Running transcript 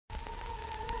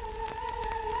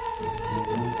You're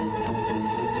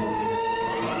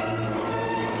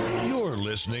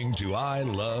listening to I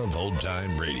Love Old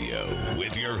Time Radio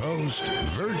with your host,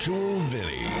 Virtual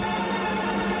Vinny.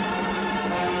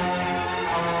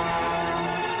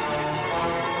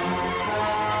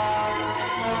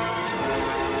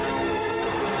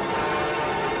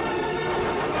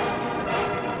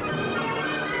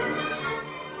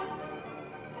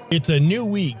 It's a new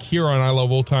week here on I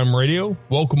Love Old Time Radio.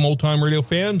 Welcome, Old Time Radio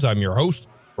fans. I'm your host,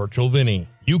 Virtual Vinny.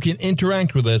 You can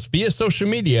interact with us via social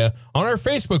media on our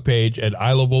Facebook page at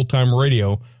I Love Old Time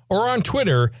Radio or on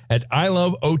Twitter at I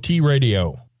Love OT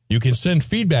Radio. You can send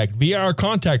feedback via our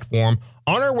contact form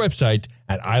on our website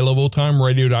at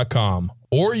iloveoldtimeradio.com,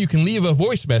 or you can leave a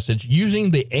voice message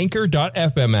using the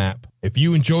Anchor.fm app. If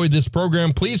you enjoyed this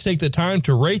program, please take the time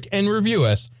to rate and review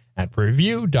us at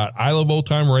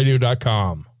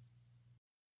review.iloveoldtimeradio.com.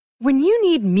 When you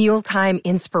need mealtime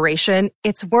inspiration,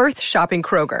 it's worth shopping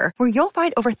Kroger, where you'll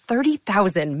find over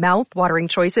 30,000 mouth-watering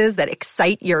choices that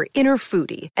excite your inner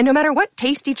foodie. And no matter what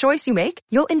tasty choice you make,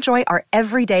 you'll enjoy our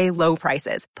everyday low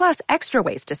prices, plus extra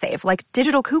ways to save, like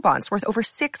digital coupons worth over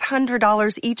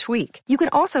 $600 each week. You can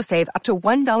also save up to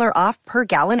 $1 off per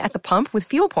gallon at the pump with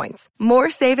fuel points.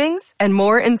 More savings and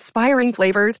more inspiring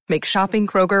flavors make shopping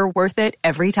Kroger worth it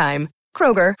every time.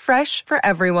 Kroger, fresh for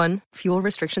everyone. Fuel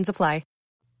restrictions apply.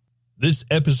 This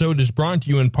episode is brought to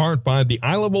you in part by the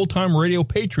I Love Old Time Radio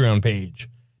Patreon page.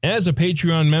 As a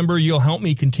Patreon member, you'll help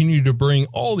me continue to bring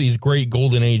all these great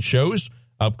Golden Age shows,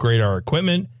 upgrade our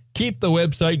equipment, keep the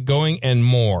website going, and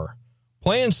more.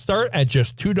 Plans start at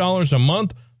just $2 a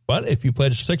month, but if you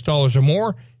pledge $6 or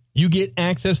more, you get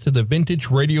access to the Vintage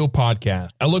Radio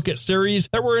Podcast, a look at series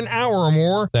that were an hour or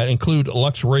more that include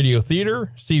Lux Radio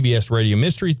Theater, CBS Radio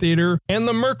Mystery Theater, and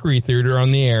the Mercury Theater on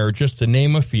the Air, just to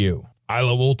name a few. I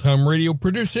Love Old Time Radio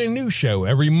produces a new show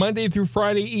every Monday through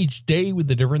Friday, each day with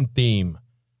a different theme.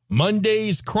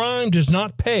 Monday's Crime Does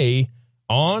Not Pay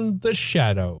on The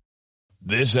Shadow.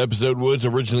 This episode was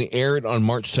originally aired on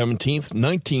March 17th,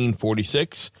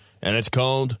 1946, and it's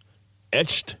called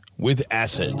Etched with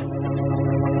Acid.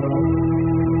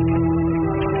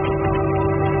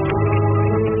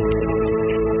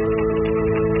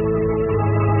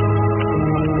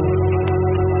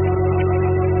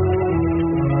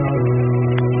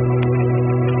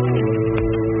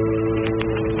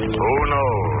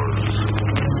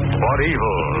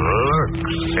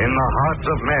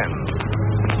 Of men.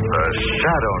 The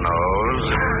Shadow knows.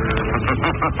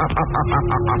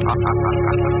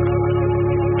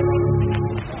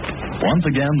 Once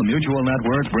again, the Mutual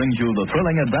Network brings you the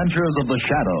thrilling adventures of the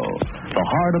Shadow, the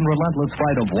hard and relentless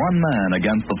fight of one man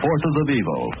against the forces of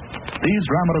evil. These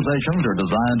dramatizations are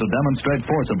designed to demonstrate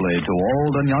forcibly to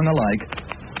old and young alike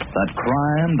that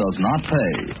crime does not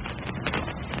pay.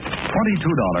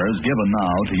 $22 given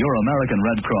now to your American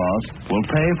Red Cross will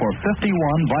pay for 51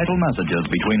 vital messages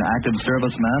between active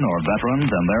servicemen or veterans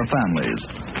and their families.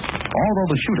 Although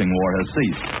the shooting war has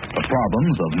ceased, the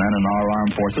problems of men in our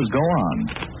armed forces go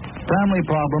on. Family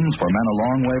problems for men a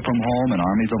long way from home in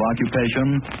armies of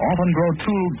occupation often grow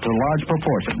to large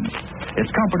proportions.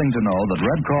 It's comforting to know that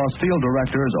Red Cross field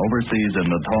directors overseas and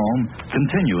at home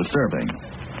continue serving.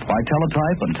 By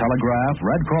teletype and telegraph,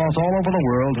 Red Cross all over the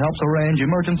world helps arrange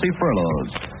emergency furloughs,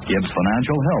 gives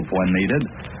financial help when needed,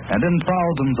 and in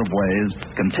thousands of ways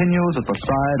continues at the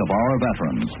side of our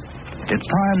veterans. It's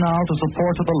time now to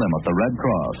support to the limit the Red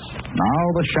Cross. Now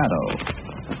the Shadow.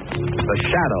 The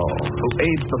Shadow, who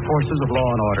aids the forces of law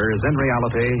and order, is in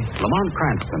reality Lamont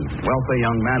Cranston, wealthy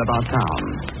young man about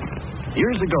town.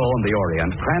 Years ago in the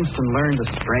Orient, Cranston learned a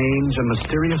strange and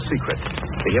mysterious secret,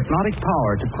 the hypnotic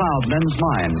power to cloud men's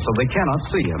minds so they cannot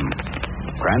see him.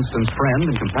 Cranston's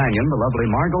friend and companion, the lovely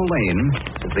Margot Lane,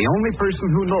 is the only person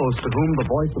who knows to whom the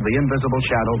voice of the invisible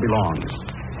shadow belongs.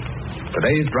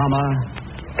 Today's drama,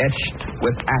 Etched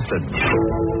with Acid.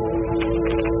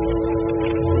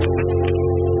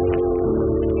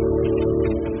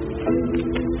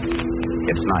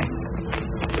 It's night.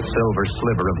 The silver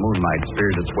sliver of moonlight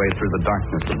spears its way through the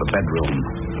darkness of the bedroom.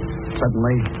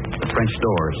 Suddenly, the French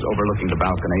doors overlooking the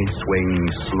balcony swing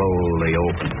slowly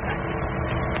open.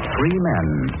 Three men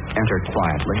enter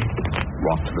quietly,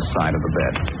 walk to the side of the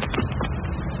bed.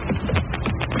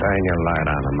 Shine your light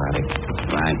on him, Matty.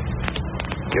 Right.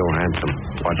 You handsome.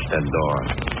 Watch that door.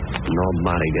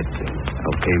 Nobody gets in.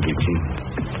 Okay, Richie.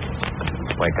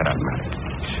 Wake her up, Matty.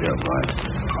 Sure, boss.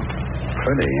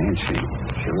 Pretty, ain't she?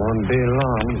 She won't be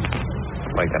long.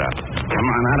 Wake her up. Come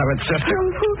on, out of it, sister.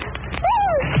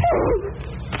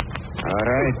 All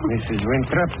right, Mrs.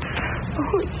 Winthrop.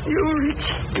 Oh, you, Rich.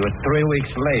 You were 3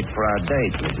 weeks late for our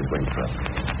date, Mrs. Winthrop.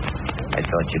 I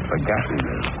thought you'd forgotten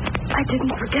me. I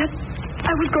didn't forget.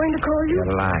 I was going to call you.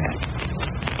 You're lying.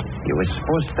 You were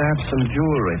supposed to have some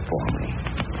jewelry for me.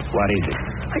 What is it?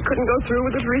 I couldn't go through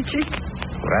with it, Richie.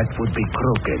 That would be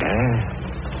crooked, eh?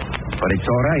 But it's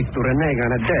all right to renege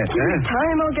on a debt, Give me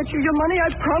time. I'll get you your money. I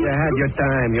promise. You had your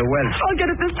time. You will. I'll get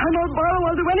it this time. I'll borrow.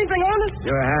 I'll do anything honest.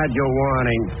 You had your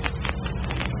warning.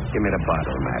 Give me the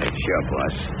bottle, Matt. It's your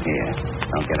boss. Here.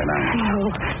 I'll get it on.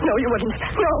 No, you wouldn't.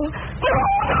 No.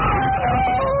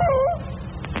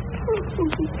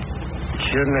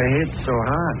 Shouldn't have hit so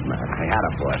hard, Matt. I had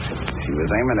a boss. She was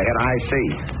aiming to hit high C.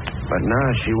 But now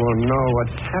she won't know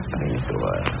what's happening to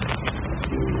her.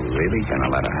 You really gonna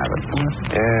let her have it, boss?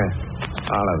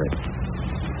 Yeah, all of it.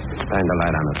 Shine the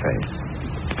light on her face.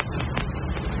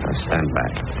 Now stand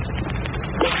back.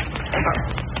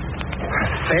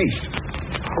 Face?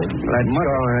 Let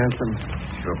go, handsome.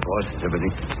 Sure, boss.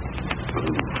 Everything.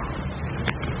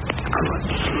 Good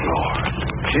Lord.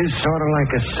 She's sort of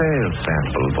like a sales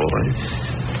sample, boys.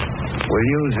 We'll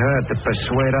use her to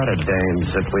persuade other dames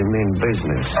that we mean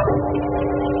business.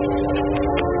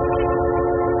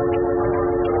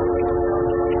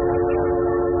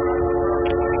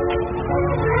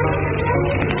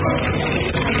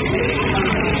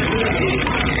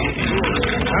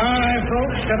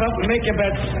 Step up and make your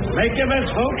bets. Make your bets,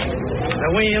 folks. The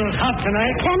wheel's hot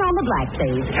tonight. 10 on the black,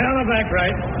 please. 10 on the black,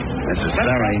 right. Mrs.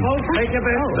 Surrey. Folks, make your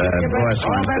bets. The boss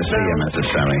wants to see you, Mrs.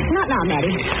 Surrey. Not now,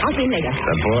 Maddie. I'll see you later.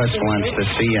 The boss wants to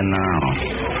see you now.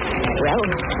 Well,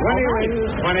 20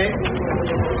 wins. 20.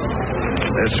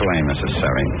 This way, Mrs.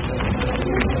 Surrey.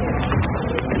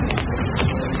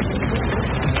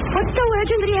 what's so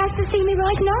urgent that he has to see me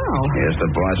right now? Here's the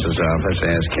boss's office.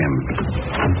 Ask him.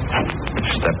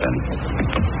 Step in.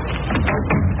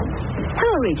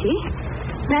 Hello, Richie.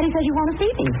 Maddie says you want to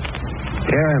see me.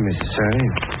 Yeah, Mrs. Surrey.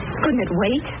 Couldn't it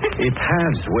wait? It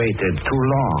has waited too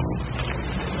long.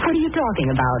 What are you talking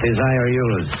about? His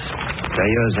IOUs.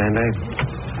 They're yours, ain't they?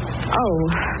 Oh.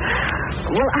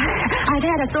 Well, I've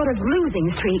had a sort of losing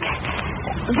streak.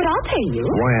 But I'll pay you.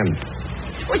 When?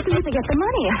 As soon as I get the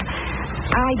money.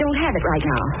 I don't have it right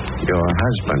now. Your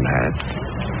husband had.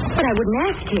 But I wouldn't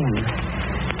ask him.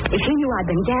 If he knew I'd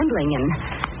been gambling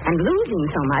and losing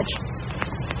so much.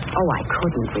 Oh, I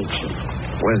couldn't, Richie.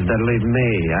 Where's that leave me?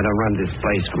 I don't run this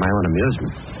place for my own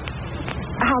amusement.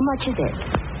 How much is it?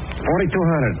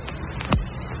 $4,200.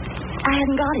 I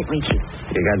haven't got it, Richie.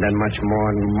 You got that much more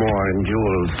and more in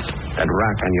jewels. That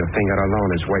rock on your finger alone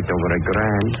is worth over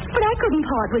 $1,000. But I couldn't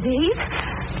part with these.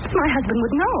 My husband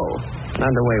would know.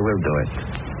 Not the way we'll do it.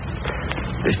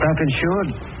 The stuff insured?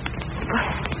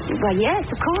 Well, yes,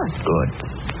 of course. Good.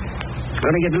 It's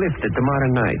going to get lifted tomorrow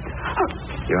night. Oh.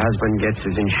 Your husband gets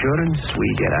his insurance. We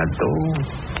get our dough.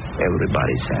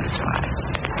 Everybody's satisfied.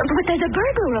 But there's a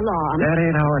burglar alarm. That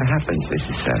ain't how it happens,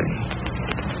 Mrs. Surrey.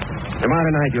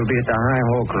 Tomorrow night you'll be at the High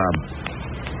Hole Club.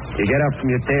 You get up from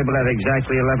your table at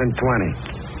exactly 11:20.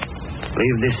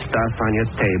 Leave this stuff on your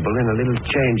table in a little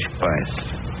change purse.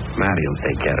 Maddie'll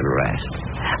take care of the rest.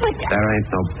 But... There ain't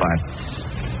no buts.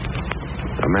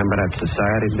 Remember that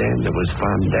society dame that was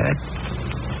found dead?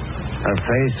 Her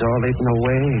face all eaten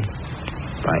away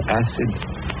by acid.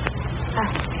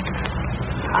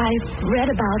 I've read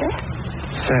about it.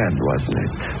 Sad, wasn't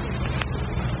it?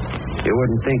 You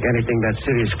wouldn't think anything that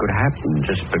serious could happen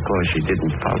just because she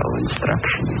didn't follow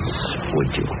instructions,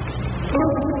 would you?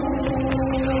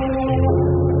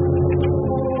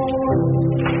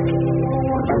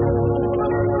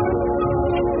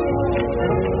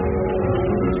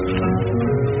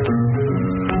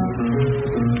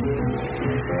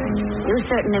 You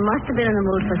certainly must have been in the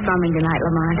mood for slumming tonight,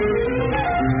 Lamont.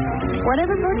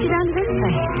 Whatever brought you down to this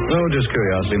place? Oh, just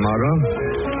curiosity, Margot.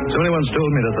 Somebody once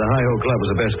told me that the High Hole Club was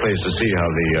the best place to see how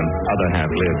the other half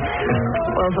lived.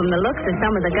 Well, from the looks of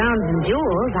some of the gowns and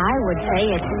jewels, I would say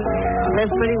it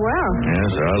lives pretty well. Yes,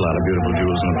 there are a lot of beautiful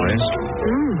jewels in the place.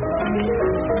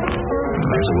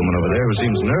 There's a woman over there who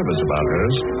seems nervous about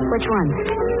hers. Which one?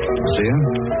 See her?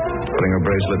 Putting her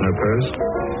bracelet in her purse.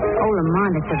 Oh,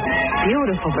 Lamont, it's a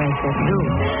beautiful bracelet, too.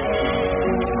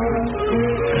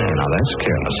 Now, that's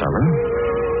careless of her.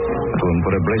 The woman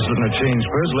put her bracelet in her change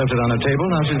purse, left it on her table,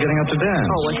 now she's getting up to dance.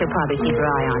 Oh, well, she'll probably keep her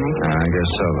eye on it. I guess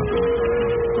so.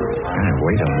 Hey,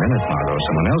 wait a minute, Margot.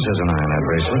 Someone else has an eye on that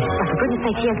bracelet. But for goodness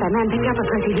sake, yes, that man picked up her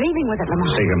purse. He's leaving with it,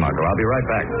 Lamont. Stay here, Margot. I'll be right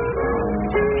back.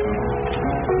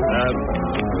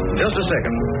 Just a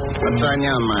second. What's on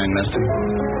your mind, mister?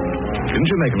 Didn't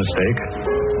you make a mistake?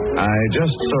 I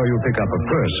just saw you pick up a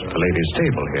purse at the lady's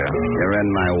table here. You're in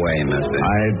my way, mister.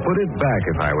 I'd put it back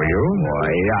if I were you.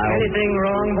 Boy, Anything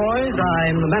wrong, boys?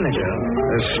 I'm the manager.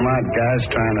 This smart guy's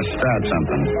trying to start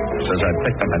something. Says I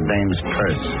picked up a dame's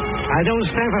purse. I don't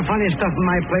stand for funny stuff in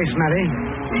my place, Matty.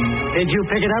 Did you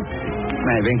pick it up?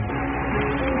 Maybe.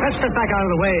 Let's step back out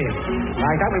of the way.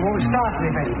 Like that, we won't start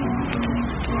anything.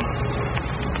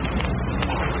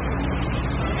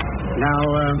 Now,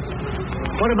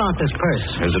 what about this purse?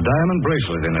 There's a diamond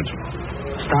bracelet in it.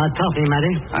 Start talking,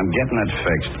 Matty. I'm getting it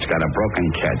fixed. It's got a broken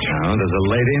catch. Oh, does a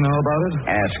lady know about it?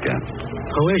 Ask her.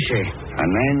 Who is she? Her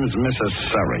name's Mrs.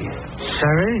 Surrey.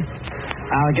 Surrey?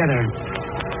 I'll get her.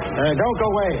 Don't go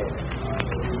away.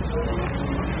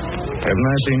 Haven't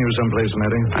I seen you someplace,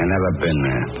 Matty? I never been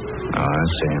there. Oh, I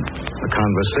see. A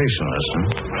conversationalist,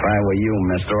 huh? If I were you,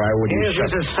 mister, I wouldn't Here's shut...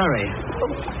 Mrs. Surrey.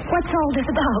 What's all this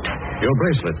about? Your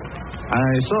bracelet. I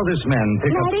saw this man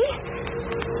pick up... Matty?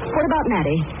 What about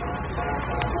Matty?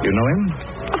 You know him?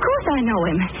 Of course I know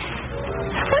him.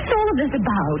 What's all of this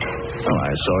about? Oh,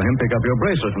 I saw him pick up your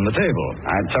bracelet from the table.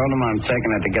 I told him I'm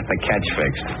taking it to get the catch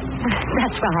fixed.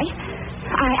 That's right.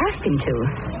 I asked him to.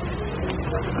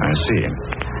 I see.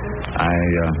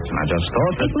 I just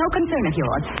thought that... It's no concern of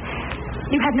yours.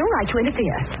 You have no right to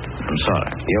interfere. I'm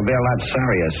sorry. You'll be a lot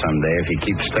sorrier someday if you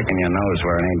keep sticking your nose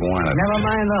where it ain't wanted. Never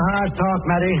mind the hard talk,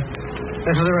 Matty.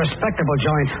 This is a respectable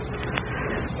joint.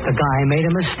 The guy made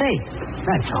a mistake.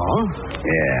 That's all.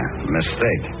 Yeah,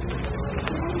 mistake.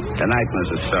 Good night,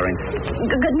 Mrs. Surrey.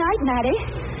 Good night, Matty.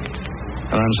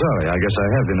 Oh, I'm sorry. I guess I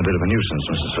have been a bit of a nuisance,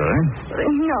 Mrs. Surrey.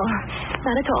 No,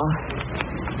 not at all.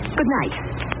 Good night.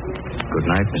 Good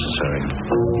night, Mrs. Surrey.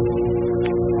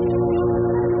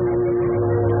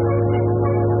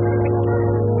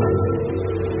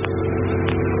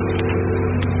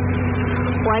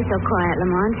 Why so quiet,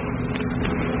 Lamont?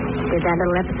 Did that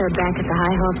little episode back at the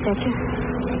High Hall upset you?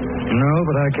 No,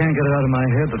 but I can't get it out of my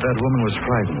head that woman was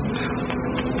frightened.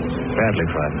 Badly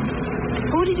frightened.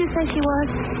 Who did you say she was?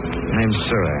 Her name's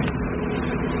Surrey.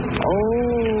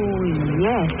 Oh,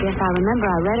 yes. Yes, I remember.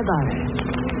 I read about her.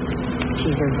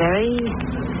 She's a very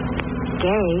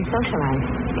gay socialite.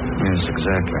 Yes,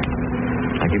 exactly.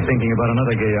 I keep thinking about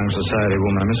another gay young society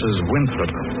woman, Mrs. Winthrop,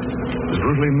 who was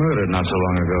brutally murdered not so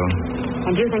long ago.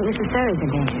 And you think Mrs. Surrey's in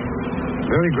danger?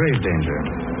 Very grave danger.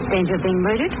 Danger of being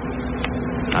murdered?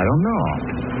 I don't know.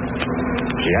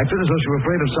 She acted as though she were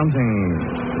afraid of something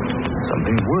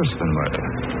worse than murder.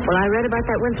 Well, I read about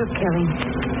that Winthrop killing.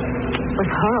 It was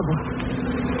horrible.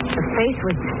 The face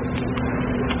was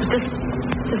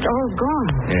just all gone.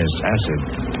 Yes, acid.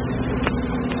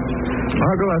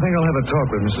 Margot, I think I'll have a talk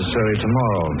with Mrs. Surrey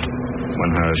tomorrow when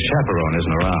her chaperone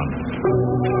isn't around.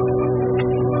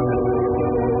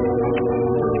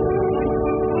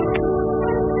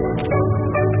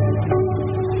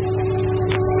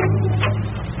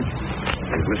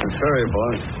 Mrs. Surrey,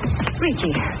 boss.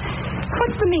 Richie,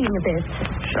 what's the meaning of this?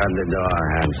 Shut the door,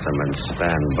 handsome, and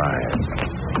stand by it.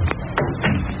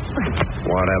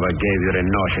 Whatever gave you the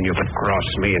notion you could cross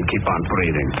me and keep on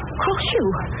breathing? Cross you?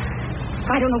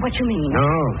 I don't know what you mean.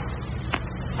 No.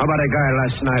 How about a guy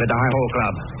last night at the High Hole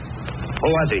Club? Who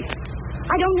was he?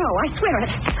 I don't know. I swear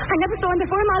it. I never saw him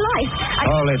before in my life.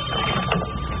 Hold it.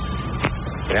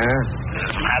 Yeah?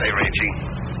 Howdy, Richie.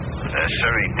 The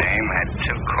Surrey dame had 2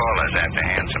 callers after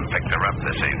Hanson picked her up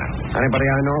this evening. Anybody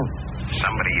I know?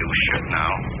 Somebody you should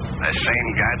know. The same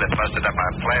guy that busted up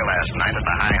our play last night at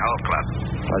the High Hole Club.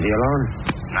 Was he alone?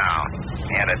 No.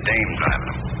 He had a dame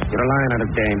driving him. You're lying on a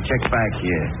dame. Check back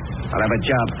here. I'll have a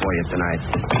job for you tonight.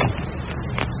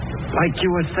 Like you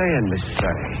were saying, Miss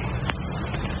Surrey.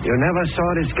 You never saw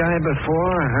this guy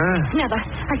before, huh? Never.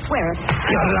 I swear it.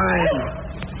 You're lying.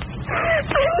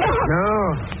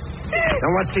 No.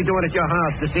 Now, what's he doing at your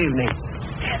house this evening?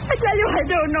 I tell you, I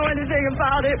don't know anything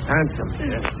about it. Handsome.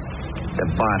 The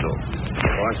bottle.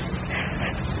 Boss.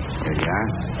 Here you are.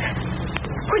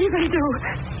 What are you going to do?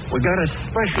 We got a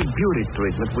special beauty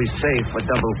treatment we save for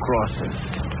double crossers.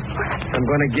 I'm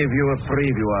going to give you a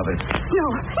preview of it. No,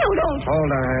 don't.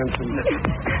 Hold on, Hanson.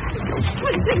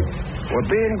 We're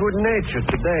being good-natured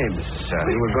today, Mrs.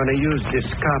 Surrey. We're going to use this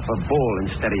copper bowl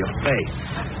instead of your face.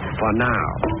 For now.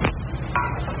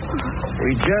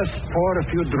 We just poured a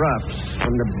few drops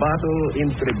from the bottle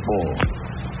into the bowl.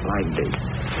 Like this.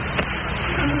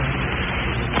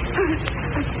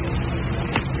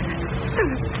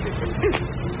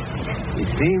 You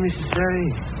see, Mrs. Surrey?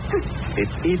 It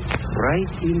eats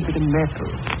right into the metal.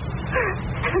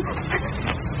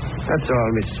 That's all,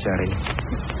 Mrs. Surrey.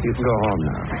 You can go home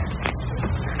now.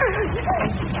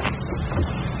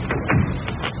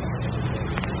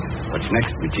 What's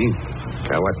next, Richie?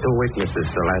 There were 2 witnesses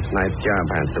to last night's job,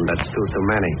 Handsome. That's 2 too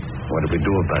many. What do we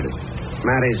do about it?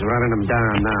 Matty's running them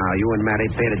down now. You and Matty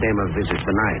pay the dame a visit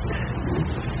tonight.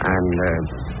 And,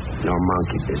 no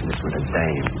monkey business with a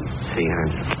dame. See,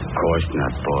 Handsome? Of course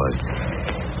not, boss.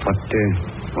 But,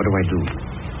 what do I do?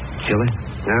 Kill her?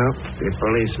 No, the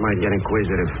police might get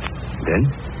inquisitive. Then?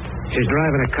 She's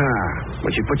driving a car.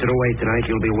 When she puts it away tonight,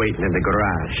 you'll be waiting in the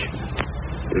garage.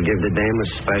 You'll give the dame a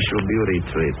special beauty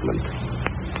treatment.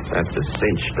 That's a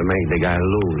cinch to make the guy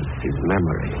lose his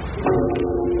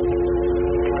memory.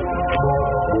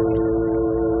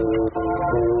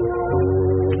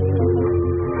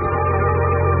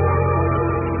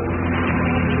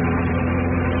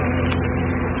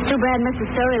 Too bad Mrs.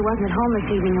 Surrey wasn't at home this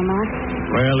evening, Lamont.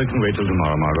 Well, it can wait till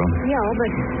tomorrow, Margot. Yeah, but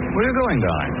Where are you going,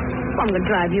 darling? I'm going to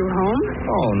drive you home.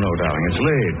 Oh, no, darling. It's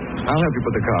late. I'll help you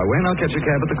put the car away, and I'll catch a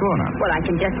cab at the corner. Well, I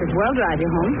can just as well drive you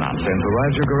home. Nonsense.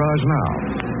 Arrive at your garage now.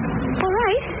 All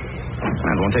right.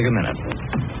 That won't take a minute.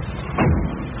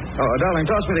 Oh, darling,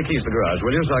 toss me the keys to the garage,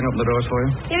 will you, so I can open the doors for you?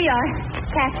 Here you are.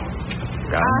 Catch.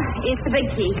 Got it? It's the big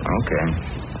key. Okay.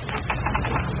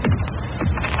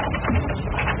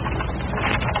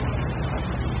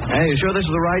 Hey, you sure this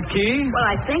is the right key? Well,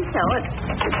 I think so.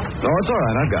 No, it's all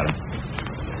right. I've got it.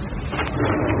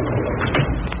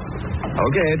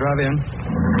 Okay, drive in.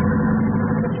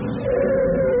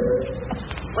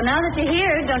 Well, now that you're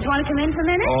here, don't you want to come in for a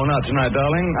minute? Oh, not tonight,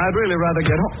 darling. I'd really rather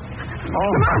get home.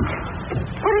 Oh.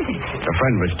 What is it? Your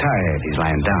friend was tired. He's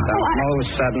lying down. Don't move,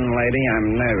 sudden lady. I'm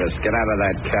nervous. Get out of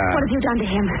that car. What have you done to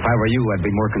him? If I were you, I'd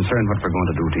be more concerned what we're going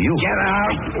to do to you. Get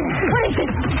out. What is it?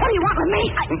 What do you want with me?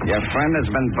 Your friend has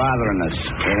been bothering us.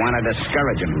 We want to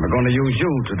discourage him. We're going to use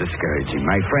you to discourage him.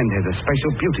 My friend has a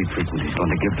special beauty treatment he's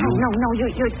going to give you. Oh, no,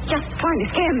 you're just trying to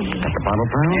scare me. At the bottle,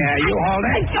 pal? Yeah, you hold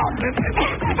it. Help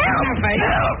me.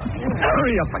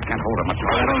 Hurry up. I can't hold him much A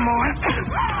longer. little more.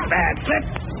 That's it.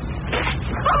 Oh,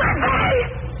 my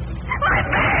face! My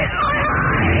face! My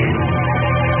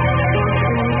eyes!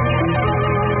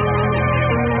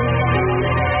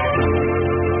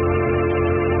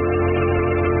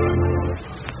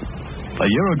 A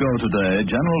year ago today,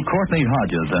 General Courtney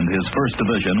Hodges and his 1st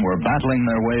Division were battling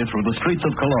their way through the streets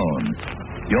of Cologne.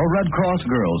 Your Red Cross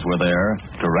girls were there,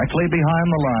 directly behind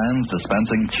the lines,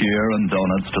 dispensing cheer and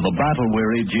donuts to the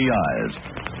battle-weary GIs.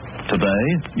 Today,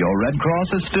 your Red Cross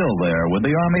is still there with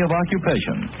the Army of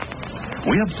Occupation.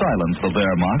 We have silenced the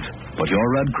Wehrmacht, but your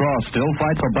Red Cross still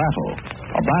fights a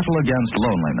battle against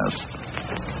loneliness.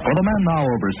 For the men now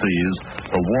overseas,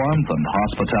 the warmth and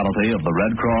hospitality of the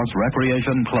Red Cross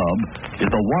Recreation Club is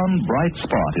the one bright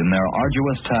spot in their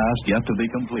arduous task yet to be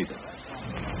completed.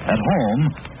 At home,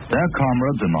 their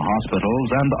comrades in the hospitals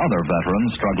and other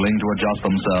veterans struggling to adjust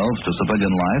themselves to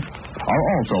civilian life are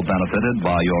also benefited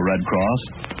by your Red Cross.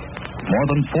 More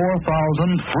than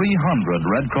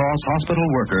 4,300 Red Cross hospital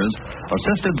workers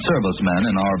assisted servicemen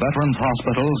in our veterans'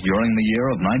 hospitals during the year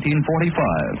of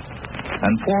 1945.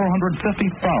 And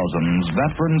 450,000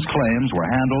 veterans' claims were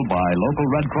handled by local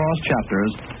Red Cross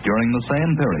chapters during the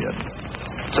same period.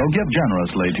 So give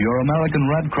generously to your American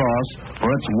Red Cross for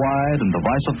its wide and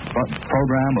divisive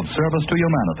program of service to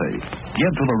humanity.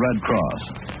 Give to the Red Cross.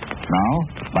 Now,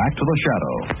 back to the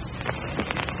Shadow.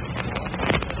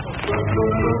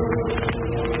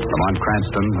 Lamont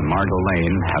Cranston and Margot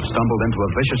Lane have stumbled into a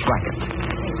vicious racket.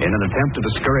 In an attempt to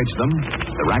discourage them,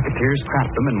 the racketeers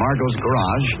trapped them in Margot's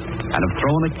garage and have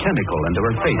thrown a chemical into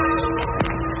her face.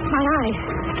 My eyes.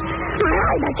 My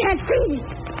eyes, I can't see.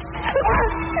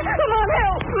 Lamont,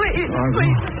 help, please.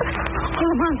 Please. Oh,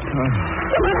 Lamont.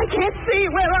 Lamont, I can't see.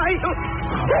 Where are you?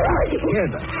 Where are you?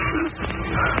 Kid.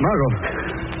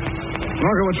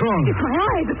 Margot, what's wrong? It's my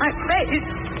eyes, my face.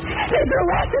 They blew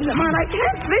acid, Lamont. I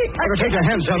can't see. Margot, take your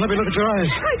hands down. Let me look at your eyes.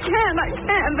 I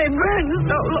can't. They burn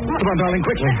so, Lamont. Come on, darling,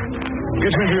 quickly. Get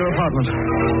you into your apartment.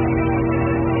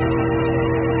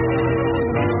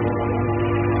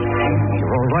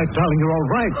 You're all right, darling. You're all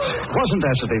right. It wasn't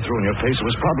acid they threw in your face. It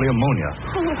was probably ammonia.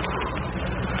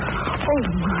 Oh,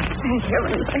 Lamont. Thank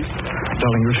heavens.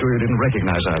 Darling, you're sure you didn't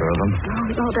recognize either of them?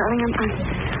 No, darling.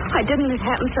 I didn't. It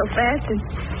happened so fast, and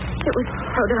it was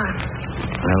so dark.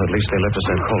 Well, at least they left us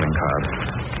that calling card.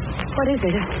 What is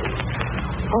it?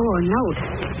 Oh, a note.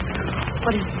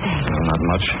 What does it say? Well, not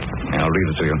much. I'll read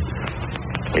it to you.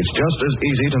 It's just as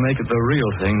easy to make it the real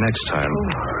thing next time.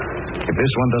 Oh. If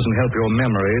this one doesn't help your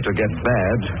memory to get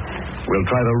bad, we'll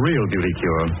try the real beauty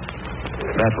cure.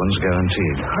 That one's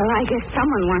guaranteed. Well, I guess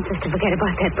someone wants us to forget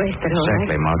about that bracelet, all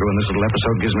Exactly, Margot, and this little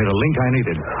episode gives me the link I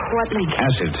needed. What link?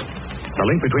 Acid. The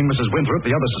link between Mrs. Winthrop,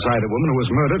 the other society woman who was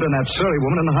murdered, and that Surrey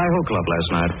woman in the Hi-Ho Club last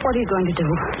night. What are you going to do?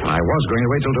 I was going to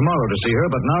wait till tomorrow to see her,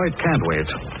 but now it can't wait.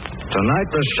 Tonight,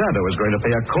 the Shadow is going to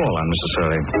pay a call on Mrs.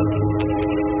 Surrey.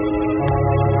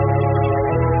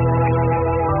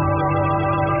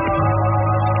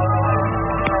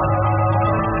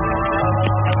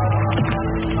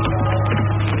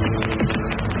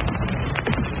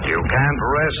 Can't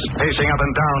rest pacing up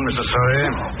and down, Mrs. Surrey.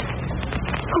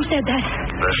 Who said that?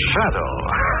 The Shadow.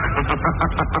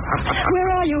 Where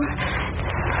are you?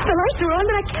 The lights are on,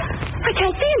 but I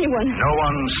can't see anyone. No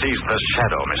one sees the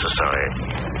Shadow, Mrs. Surrey.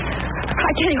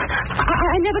 I tell you,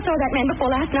 I never saw that man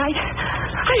before last night.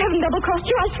 I haven't double-crossed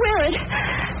you, I swear it.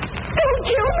 Don't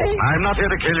kill me. I'm not here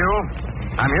to kill you.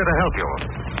 I'm here to help you.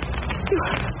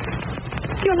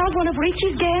 You're not one of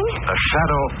Ricci's gang? The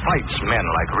Shadow fights men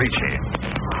like Ricci.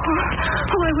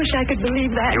 Oh, I wish I could believe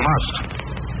that. You must.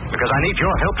 Because I need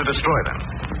your help to destroy them.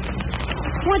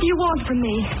 What do you want from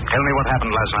me? Tell me what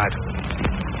happened last night.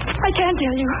 I can't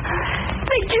tell you.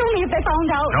 They'd kill me if they found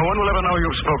out. No one will ever know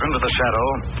you've spoken to the Shadow.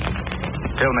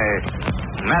 Tell me,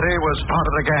 Matty was part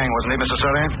of the gang, wasn't he, Mrs.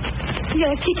 Surrey?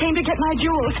 Yes, he came to get my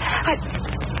jewels.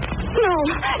 No,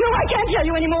 I can't tell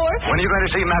you anymore. When are you going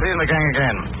to see Matty and the gang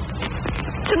again?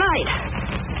 Tonight.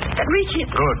 At Ricci's.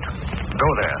 Good. Go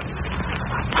there.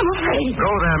 I'm afraid.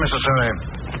 Go there, Mrs. Surrey,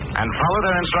 and follow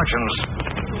their instructions.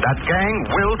 That gang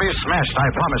will be smashed, I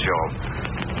promise you.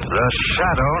 The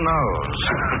Shadow knows.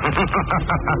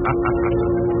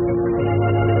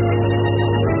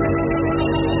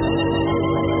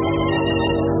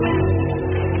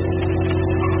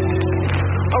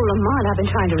 Oh, Lamont, I've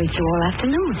been trying to reach you all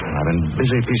afternoon. I've been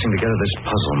busy piecing together this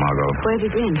puzzle, Margot. Where have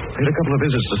you been? Paid a couple of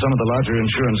visits to some of the larger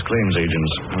insurance claims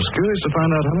agents. I was curious to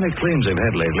find out how many claims they've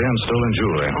had lately on stolen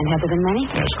jewelry. And have there been many?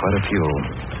 Yes, quite a few.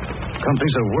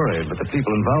 Companies are worried, but the people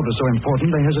involved are so important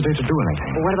they hesitate to do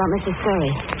anything. Well, what about Mrs.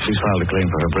 Surrey? She's filed a claim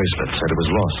for her bracelet. Said it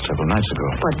was lost several nights ago.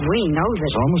 But we know that...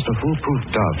 It's almost a foolproof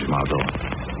dodge, Margot.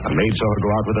 A maid saw her go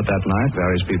out with it that night.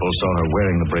 Various people saw her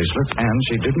wearing the bracelet, and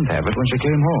she didn't have it when she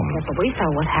came home. Yes, but we saw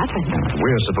what happened.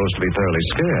 We're supposed to be thoroughly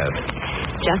scared.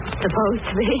 Just supposed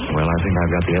to be? Well, I think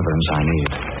I've got the evidence I need.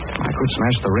 I could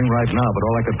smash the ring right now, but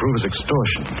all I could prove is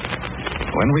extortion.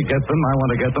 When we get them, I want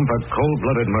to get them for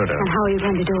cold-blooded murder. And how are you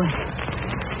going to do it?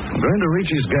 I'm going to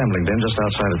Ricci's gambling den just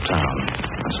outside of town.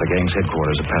 That's the gang's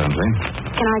headquarters, apparently.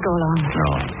 Can I go along? No.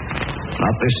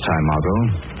 Not this time, Margot.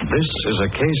 This is a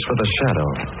case for the Shadow.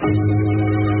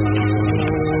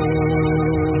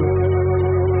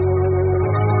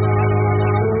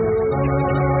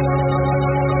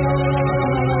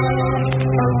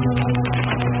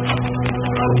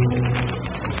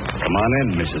 Come on in,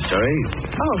 Mrs. Surrey.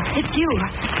 Oh, it's you.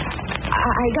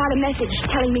 I got a message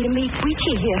telling me to meet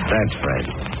Ricci here. That's right.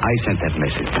 I sent that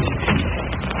message.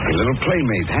 Your little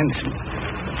playmate, Hanson.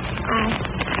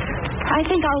 I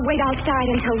think I'll wait outside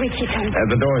until Ricci comes.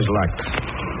 The door's locked.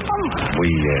 Oh.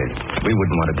 We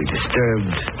wouldn't want to be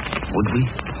disturbed, would we?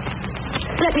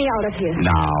 Let me out of here.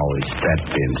 Now, is that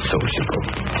being sociable?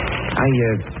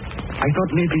 I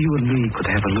thought maybe you and me could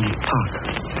have a little talk.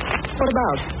 What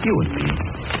about? You and me.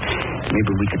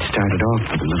 Maybe we could start it off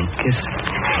with a little kiss.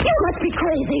 You must be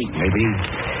crazy. Maybe.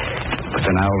 But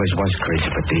then I always was crazy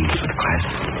for dames with class.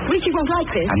 Ricci won't like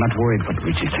this. I'm not worried what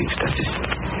Ricci thinks, Duchess.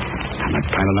 I'm not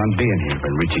planning on being here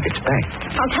when Ricci gets back.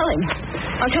 I'll tell him.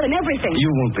 I'll tell him everything. You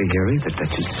won't be here either,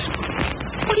 Duchess.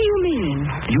 What do you mean?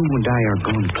 You and I are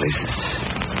going places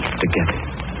together.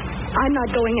 I'm not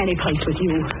going any place with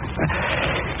you.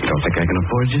 You don't think I can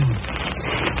afford you?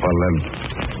 Well,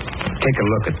 take a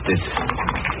look at this.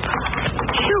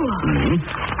 Sure. Mm-hmm.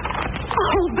 A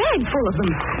whole bag full of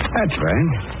them. That's right.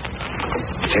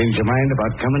 Change your mind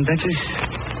about coming, Duchess?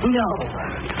 No.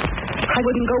 I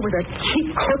wouldn't go with a cheap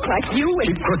crook like you.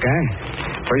 Cheap crook, eh?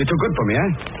 So you're too good for me,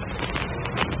 eh?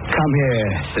 Come here,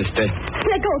 sister.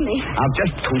 Let go of me. I'll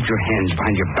just hold your hands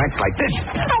behind your back like this.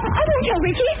 I won't tell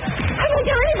Ricci. I won't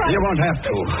tell anybody. You won't have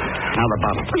to. Now the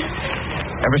bottle.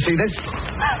 Ever see this?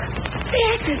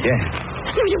 Yes. Yeah.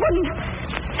 No, you wouldn't.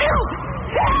 Help.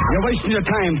 You're wasting your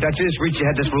time, Duchess. Ricci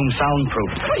had this room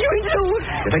soundproof. What do you do?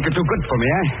 You think you're too good for me,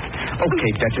 eh?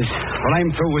 Okay, Duchess. When I'm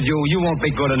through with you, you won't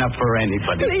be good enough for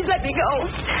anybody. Please let me go.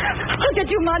 I'll get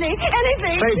you money.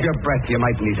 Anything. Save your breath. You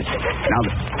might need it. Now,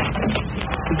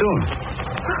 the door.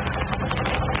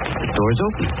 The door's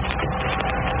open.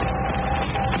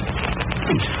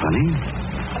 It's funny.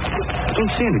 I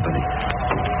can't see anybody.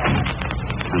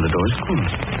 And the door's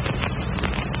closed.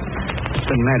 It's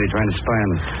been Maddie trying to spy on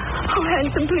us. Oh,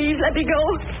 Hanson, please let me go.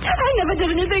 I never did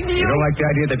anything to you. You don't like the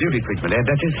idea of the beauty treatment, eh,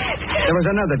 Duchess? There was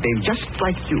another dame just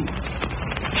like you.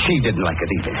 She didn't like it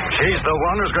either. She's the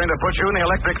one who's going to put you in the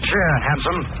electric chair,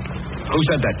 Hanson. Who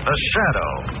said that? The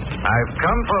Shadow. I've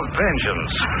come for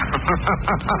vengeance.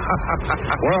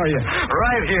 Where are you?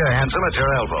 Right here, Hanson, at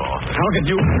your elbow. How could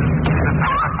you?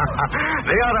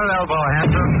 The other elbow,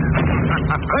 Hanson.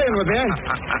 Playing with me, eh?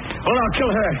 Well, I'll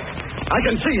kill her. I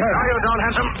can see her. No, you don't,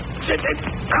 Hanson.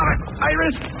 Stop it. My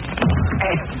wrist.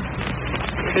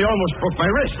 He almost broke my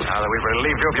wrist. Now that we've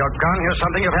relieved you of your gun, here's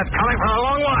something you've had coming for a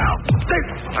long while.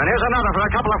 And here's another for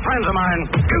a couple of friends of mine.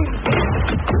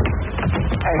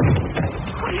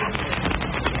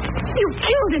 You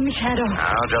killed him, Shadow.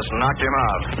 Now, just knocked him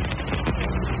out.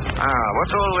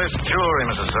 What's all this jewelry,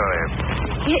 Mrs. Surrey?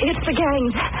 It's the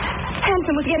gang's.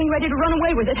 Hanson was getting ready to run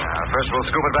away with it. First, we'll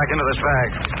scoop it back into this bag.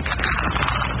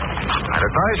 I'd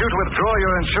advise you to withdraw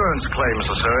your insurance claim,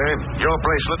 Mrs. Surrey. Your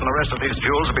bracelet and the rest of these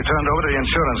jewels will be turned over to the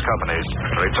insurance companies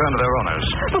to return to their owners.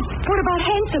 But what about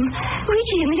Hanson,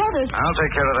 Richie, and the others? I'll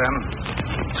take care of them.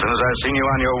 As soon as I've seen you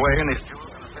on your way and these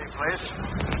jewels in a safe place,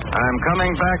 I'm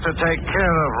coming back to take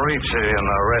care of Richie and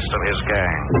the rest of his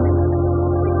gang.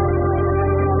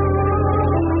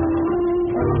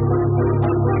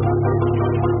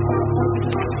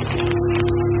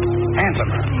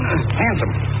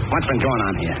 Handsome. What's been going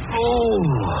on here? Oh,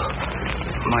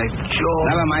 my jaw.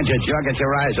 Never mind your jaw. Get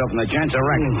your eyes open. The joint's a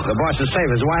wreck. The boss's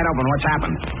safe is wide open. What's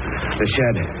happened? The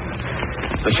shed.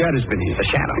 The shed has been here. The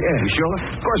Shadow. Yeah. You sure?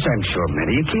 Of course I'm sure,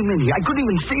 Matty. He came in here. I couldn't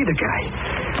even see the guy.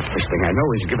 First thing I know,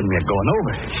 he's giving me a going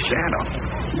over. Shadow.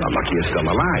 You're lucky you're still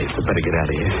alive. We better get out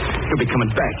of here. He'll be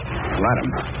coming back. Let him.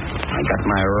 I got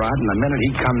my rod, and the minute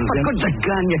he comes in... How good's a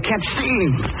gun? You can't see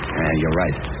him. Yeah, you're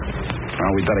right.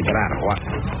 Well, we better get out. What?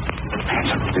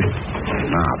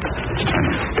 Knob.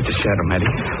 It's a Shadow, Matty.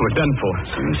 We're done for. As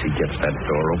soon as he gets that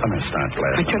door open, I start I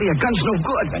blasting. tell you, a gun's no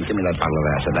good. Then give me that bottle of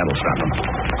acid. That'll stop him.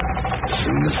 As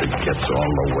soon as it gets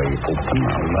all the way open,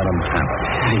 I'll let him have it.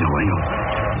 I know.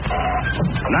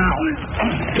 Now.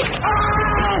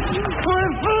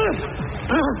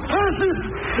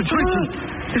 It's Richie.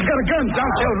 He's got a gun.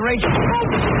 Don't kill Rachel.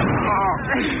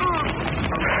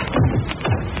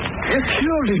 You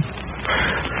killed him.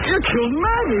 You killed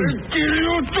Matty.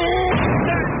 You too.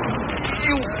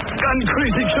 You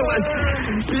gun-crazy killer.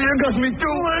 You got me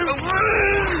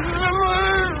too.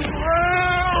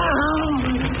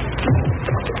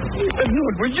 We didn't know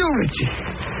it was you, Richie.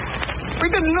 We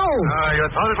didn't know. You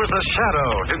thought it was the Shadow,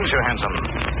 didn't you, Hanson?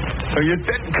 So you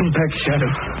did come back,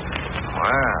 Shadow.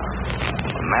 Well,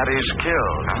 Matty's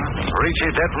killed, huh?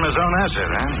 Richie dead from his own acid,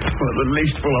 huh? Well, at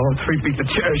least we'll all three beat the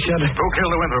chair, Shadow. Who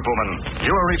killed the Winthrop woman?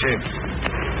 You or Richie?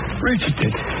 Richie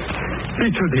did. He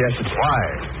threw the acid. Why?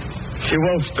 She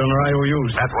waltzed on her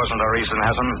IOUs. That wasn't the reason,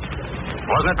 Hanson.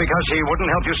 Wasn't it because she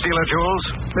wouldn't help you steal her jewels?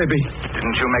 Maybe.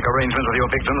 Didn't you make arrangements with your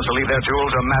victims to leave their jewels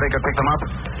so Matty could pick them up?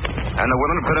 And the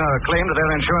women put a claim to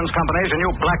their insurance companies and you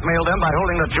blackmailed them by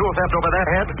holding the jewel theft over their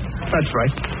head? That's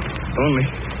right. Only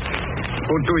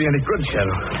won't do you any good,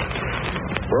 Shadow.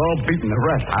 We're all beating the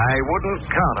rat. I wouldn't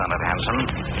count on it, Hanson.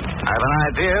 I have an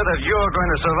idea that you're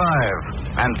going to survive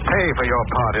and pay for your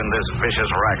part in this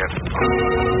vicious racket.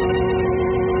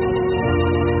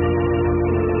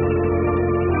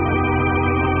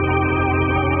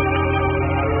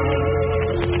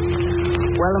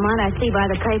 Well, Lamont, I see by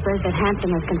the papers that Hanson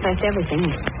has confessed everything.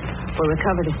 We'll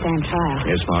recover to stand trial.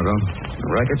 Yes, Margot. The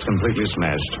racket's completely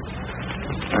smashed.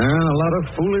 And a lot of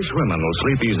foolish women will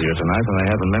sleep easier tonight than they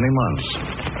have in many months.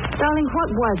 Darling, what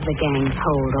was the gang's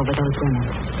hold over those women?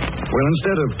 Well,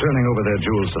 instead of turning over their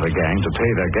jewels to the gang to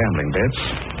pay their gambling debts,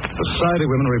 the society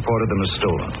women reported them as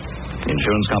stolen. The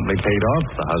insurance company paid off.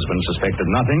 The husband suspected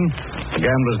nothing. The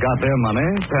gamblers got their money.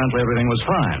 Apparently everything was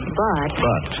fine.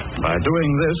 But by doing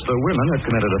this, the women had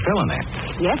committed a felony.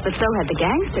 Yes, but so had the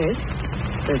gangsters.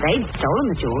 So they'd stolen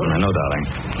the jewels. I know, darling.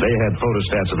 They had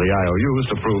photostats of the IOUs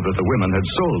to prove that the women had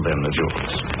sold them the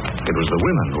jewels. It was the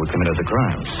women who had committed the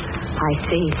crimes. I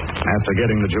see. After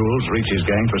getting the jewels, Richie's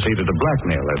gang proceeded to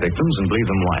blackmail their victims and bleed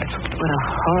them white. What a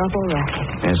horrible racket.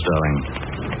 Yes, darling.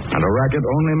 And a racket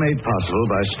only made possible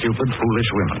by stupid, foolish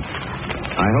women.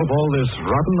 I hope all this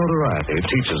rotten notoriety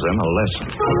teaches them a lesson.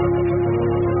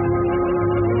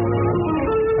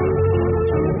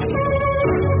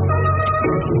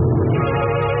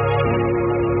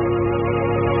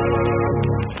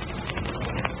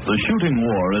 The shooting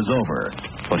war is over,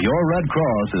 but your Red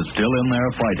Cross is still in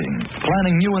there fighting,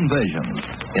 planning new invasions.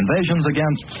 Invasions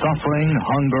against suffering,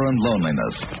 hunger, and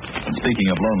loneliness. And speaking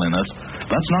of loneliness,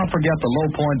 let's not forget the Low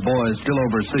Point boys still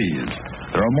overseas.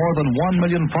 There are more than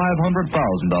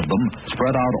 1,500,000 of them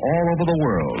spread out all over the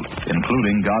world,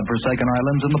 including godforsaken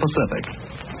islands in the Pacific.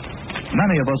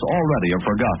 Many of us already have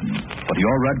forgotten, but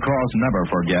your Red Cross never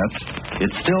forgets.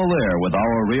 It's still there with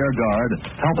our rear guard,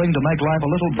 helping to make life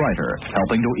a little brighter,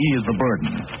 helping to ease the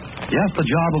burden. Yes, the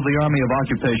job of the Army of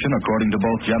Occupation, according to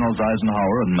both Generals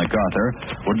Eisenhower and MacArthur,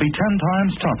 would be 10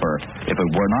 times tougher if it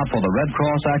were not for the Red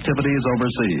Cross activities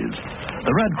overseas.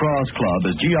 The Red Cross Club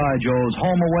is G.I. Joe's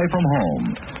home away from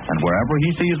home, and wherever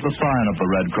he sees the sign of the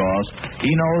Red Cross,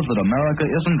 he knows that America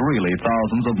isn't really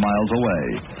thousands of miles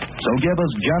away. So give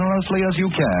as generously as you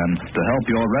can to help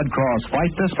your Red Cross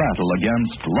fight this battle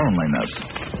against loneliness.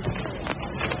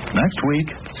 Next week,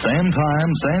 same time,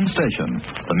 same station,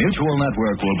 the Mutual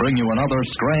Network will bring you another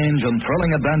strange and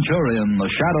thrilling adventure in the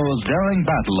Shadow's daring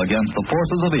battle against the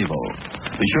forces of evil.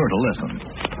 Be sure to listen.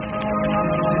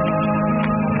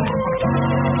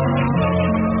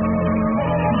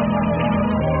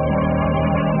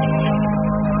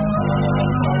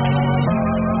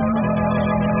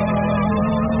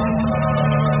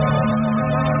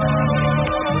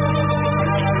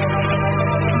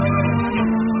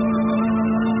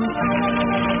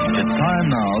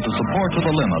 Support to the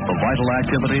limit the vital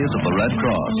activities of the Red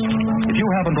Cross. If you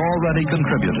haven't already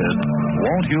contributed,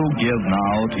 won't you give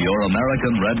now to your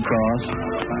American Red Cross?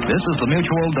 This is the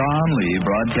Mutual Don Lee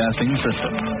Broadcasting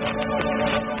System.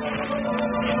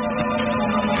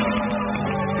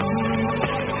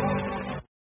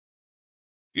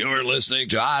 You're listening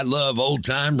to I Love Old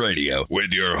Time Radio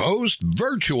with your host,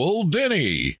 Virtual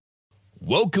Vinny.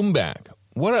 Welcome back.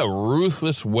 What a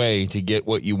ruthless way to get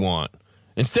what you want.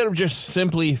 Instead of just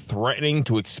simply threatening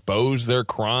to expose their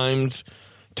crimes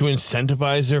to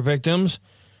incentivize their victims,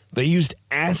 they used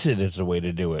acid as a way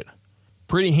to do it.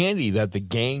 Pretty handy that the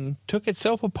gang took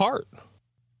itself apart.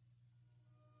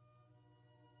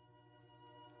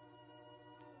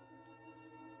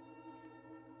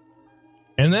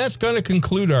 And that's going to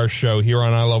conclude our show here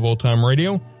on I Love Old Time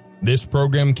Radio. This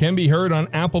program can be heard on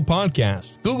Apple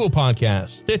Podcasts, Google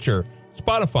Podcasts, Stitcher,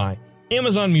 Spotify,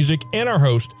 Amazon Music, and our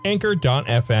host,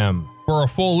 Anchor.fm. For a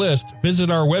full list, visit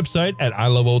our website at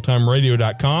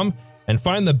iloveoldtimeradio.com and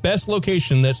find the best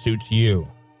location that suits you.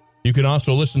 You can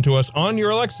also listen to us on your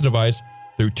Alexa device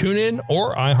through TuneIn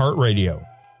or iHeartRadio.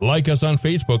 Like us on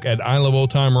Facebook at I Love Old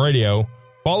Time Radio.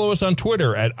 Follow us on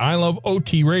Twitter at I Love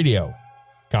OT Radio.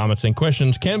 Comments and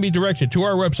questions can be directed to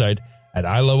our website at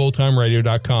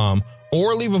iloveoldtimeradio.com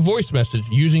or leave a voice message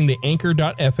using the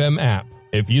Anchor.fm app.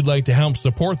 If you'd like to help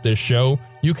support this show,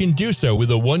 you can do so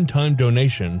with a one-time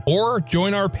donation or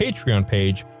join our Patreon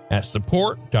page at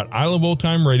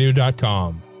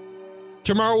support.iloveoldtimeradio.com.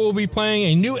 Tomorrow we'll be playing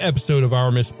a new episode of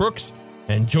Our Miss Brooks,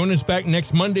 and join us back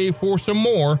next Monday for some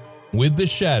more with The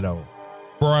Shadow.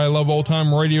 For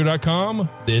iloveoldtimeradio.com,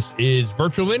 this is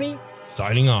Virtual Vinny,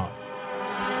 signing off.